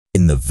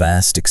the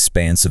vast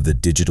expanse of the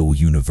digital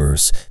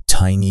universe,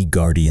 tiny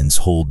guardians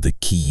hold the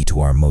key to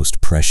our most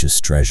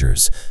precious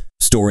treasures,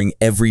 storing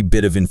every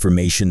bit of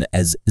information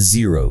as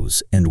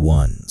zeros and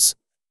ones.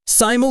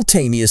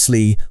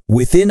 Simultaneously,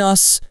 within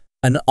us,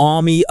 an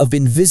army of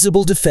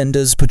invisible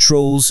defenders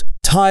patrols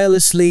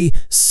tirelessly,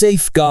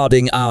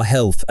 safeguarding our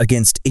health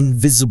against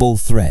invisible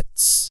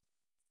threats.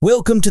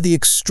 Welcome to the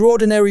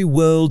extraordinary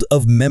world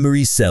of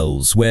memory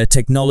cells, where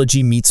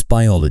technology meets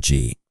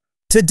biology.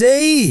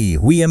 Today,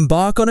 we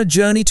embark on a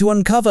journey to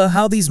uncover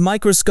how these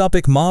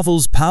microscopic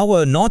marvels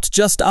power not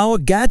just our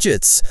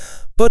gadgets,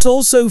 but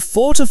also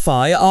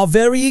fortify our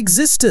very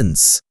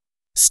existence.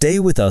 Stay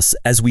with us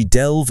as we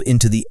delve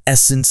into the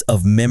essence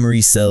of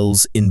memory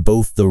cells in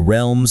both the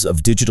realms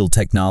of digital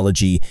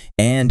technology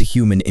and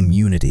human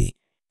immunity.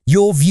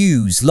 Your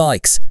views,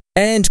 likes,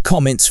 and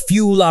comments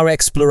fuel our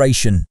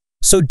exploration,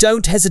 so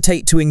don't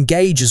hesitate to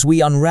engage as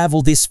we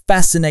unravel this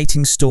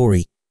fascinating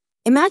story.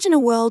 Imagine a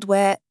world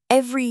where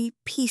every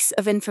piece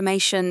of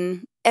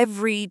information,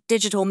 every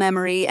digital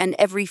memory, and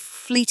every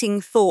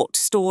fleeting thought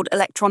stored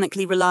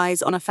electronically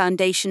relies on a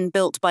foundation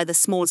built by the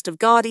smallest of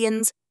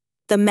guardians,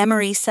 the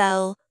memory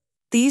cell.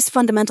 These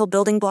fundamental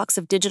building blocks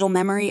of digital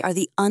memory are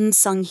the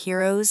unsung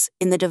heroes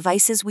in the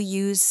devices we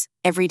use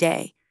every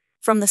day.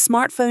 From the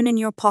smartphone in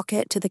your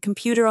pocket to the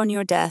computer on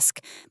your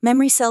desk,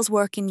 memory cells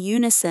work in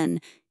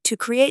unison to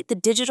create the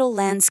digital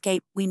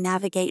landscape we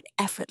navigate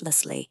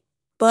effortlessly.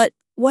 But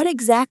what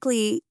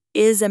exactly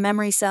is a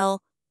memory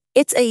cell?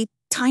 It's a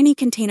tiny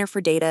container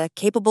for data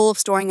capable of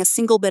storing a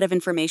single bit of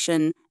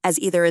information as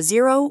either a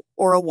 0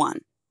 or a 1.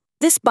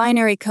 This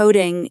binary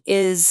coding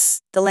is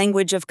the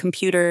language of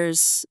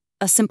computers,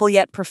 a simple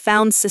yet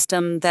profound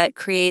system that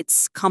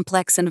creates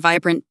complex and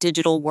vibrant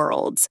digital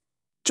worlds.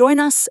 Join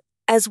us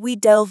as we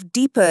delve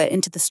deeper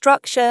into the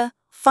structure,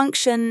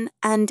 function,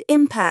 and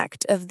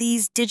impact of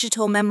these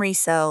digital memory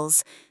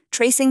cells,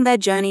 tracing their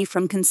journey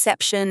from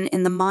conception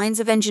in the minds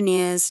of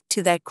engineers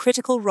to their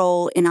critical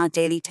role in our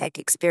daily tech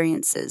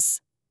experiences.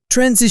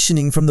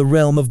 Transitioning from the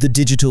realm of the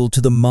digital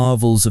to the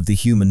marvels of the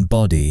human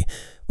body,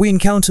 we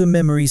encounter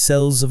memory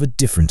cells of a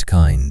different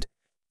kind.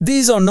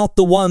 These are not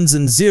the ones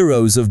and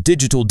zeros of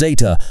digital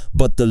data,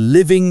 but the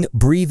living,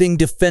 breathing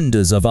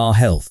defenders of our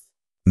health.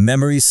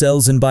 Memory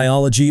cells in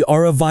biology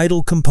are a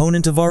vital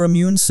component of our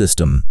immune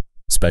system,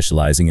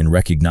 specializing in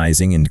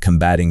recognizing and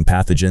combating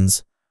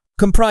pathogens.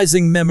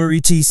 Comprising memory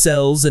T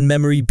cells and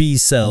memory B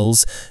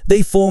cells,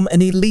 they form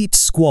an elite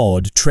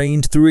squad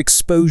trained through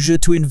exposure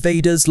to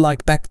invaders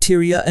like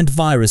bacteria and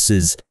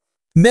viruses.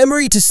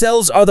 Memory T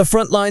cells are the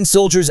frontline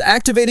soldiers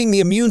activating the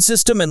immune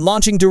system and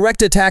launching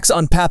direct attacks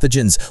on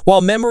pathogens,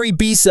 while memory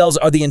B cells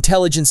are the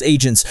intelligence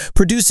agents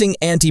producing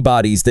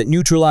antibodies that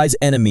neutralize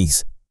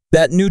enemies.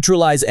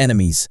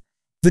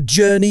 The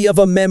journey of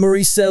a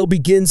memory cell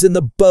begins in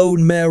the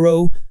bone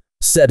marrow,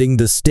 setting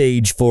the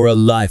stage for a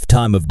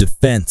lifetime of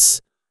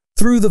defense.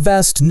 Through the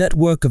vast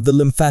network of the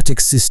lymphatic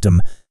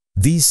system,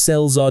 these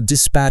cells are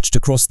dispatched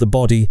across the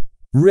body,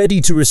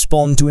 ready to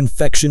respond to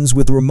infections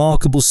with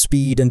remarkable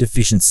speed and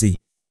efficiency.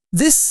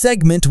 This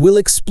segment will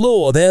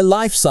explore their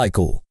life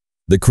cycle,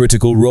 the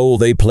critical role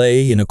they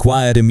play in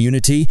acquired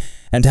immunity,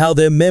 and how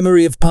their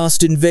memory of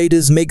past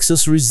invaders makes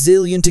us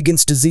resilient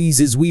against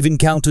diseases we've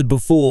encountered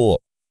before.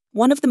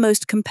 One of the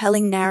most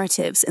compelling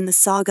narratives in the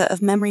saga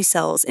of memory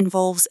cells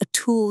involves a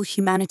tool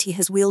humanity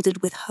has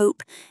wielded with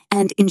hope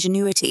and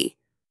ingenuity: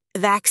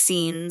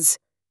 vaccines.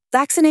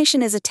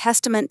 Vaccination is a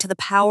testament to the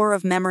power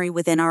of memory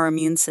within our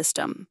immune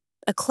system,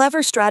 a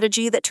clever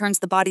strategy that turns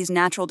the body's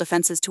natural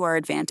defenses to our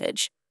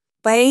advantage.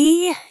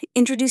 By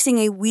introducing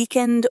a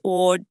weakened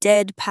or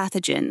dead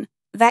pathogen,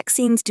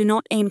 vaccines do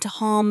not aim to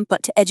harm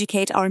but to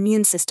educate our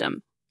immune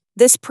system.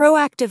 This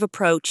proactive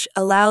approach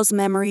allows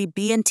memory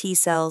B and T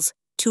cells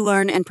to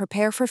learn and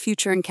prepare for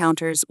future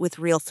encounters with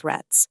real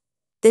threats.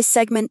 This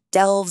segment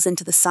delves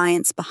into the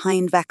science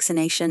behind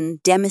vaccination,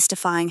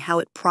 demystifying how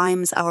it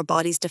primes our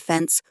body's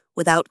defense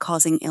without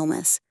causing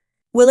illness.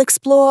 We'll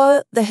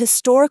explore the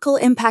historical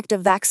impact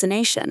of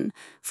vaccination,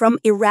 from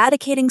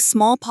eradicating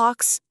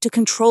smallpox to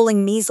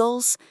controlling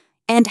measles,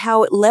 and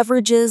how it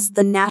leverages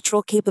the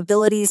natural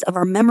capabilities of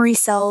our memory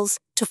cells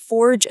to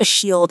forge a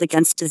shield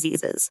against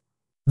diseases.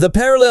 The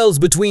parallels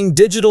between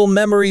digital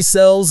memory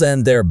cells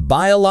and their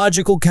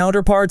biological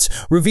counterparts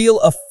reveal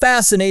a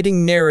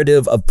fascinating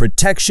narrative of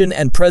protection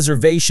and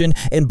preservation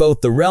in both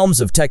the realms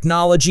of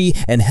technology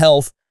and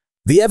health.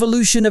 The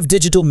evolution of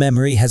digital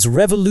memory has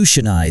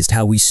revolutionized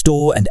how we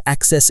store and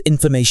access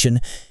information,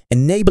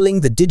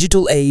 enabling the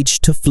digital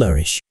age to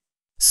flourish.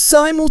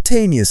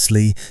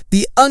 Simultaneously,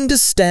 the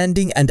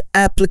understanding and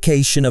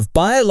application of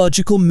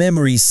biological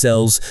memory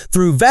cells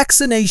through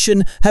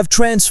vaccination have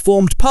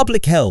transformed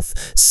public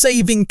health,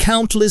 saving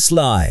countless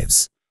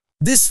lives.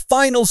 This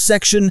final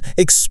section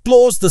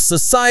explores the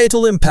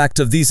societal impact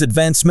of these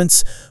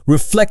advancements,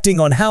 reflecting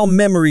on how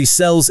memory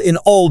cells in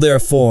all their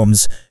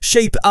forms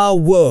shape our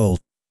world,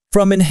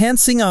 from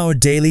enhancing our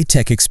daily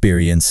tech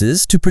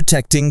experiences to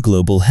protecting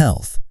global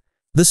health.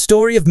 The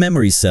story of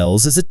memory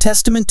cells is a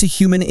testament to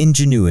human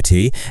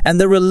ingenuity and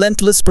the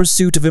relentless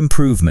pursuit of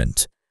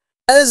improvement.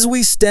 As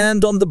we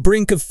stand on the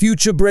brink of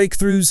future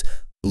breakthroughs,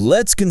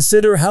 let's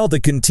consider how the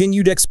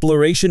continued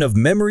exploration of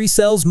memory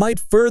cells might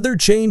further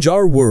change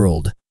our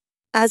world.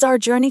 As our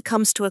journey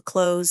comes to a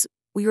close,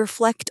 we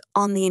reflect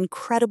on the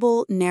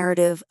incredible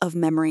narrative of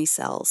memory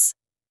cells.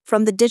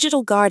 From the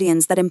digital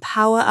guardians that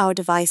empower our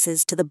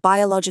devices to the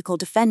biological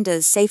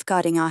defenders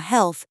safeguarding our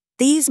health,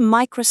 these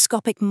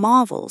microscopic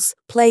marvels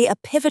play a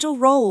pivotal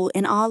role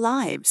in our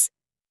lives.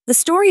 The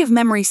story of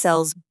memory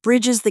cells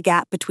bridges the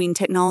gap between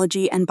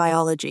technology and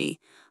biology,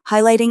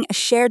 highlighting a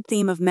shared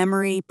theme of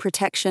memory,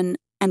 protection,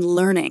 and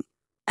learning.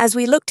 As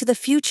we look to the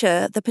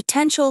future, the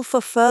potential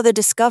for further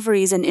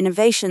discoveries and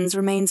innovations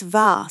remains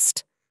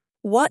vast.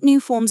 What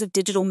new forms of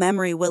digital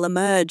memory will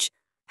emerge?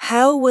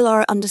 How will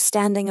our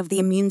understanding of the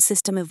immune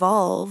system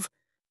evolve?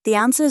 The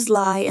answers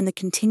lie in the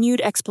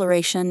continued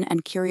exploration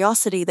and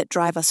curiosity that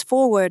drive us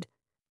forward.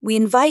 We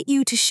invite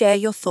you to share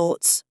your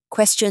thoughts,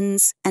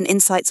 questions, and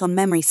insights on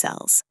memory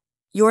cells.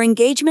 Your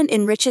engagement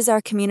enriches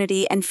our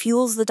community and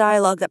fuels the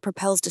dialogue that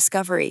propels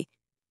discovery.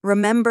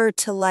 Remember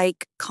to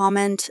like,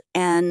 comment,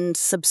 and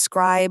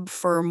subscribe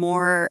for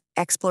more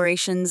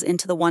explorations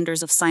into the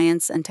wonders of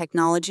science and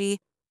technology.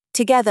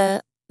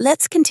 Together,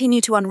 let's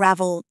continue to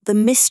unravel the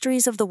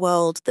mysteries of the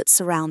world that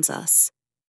surrounds us.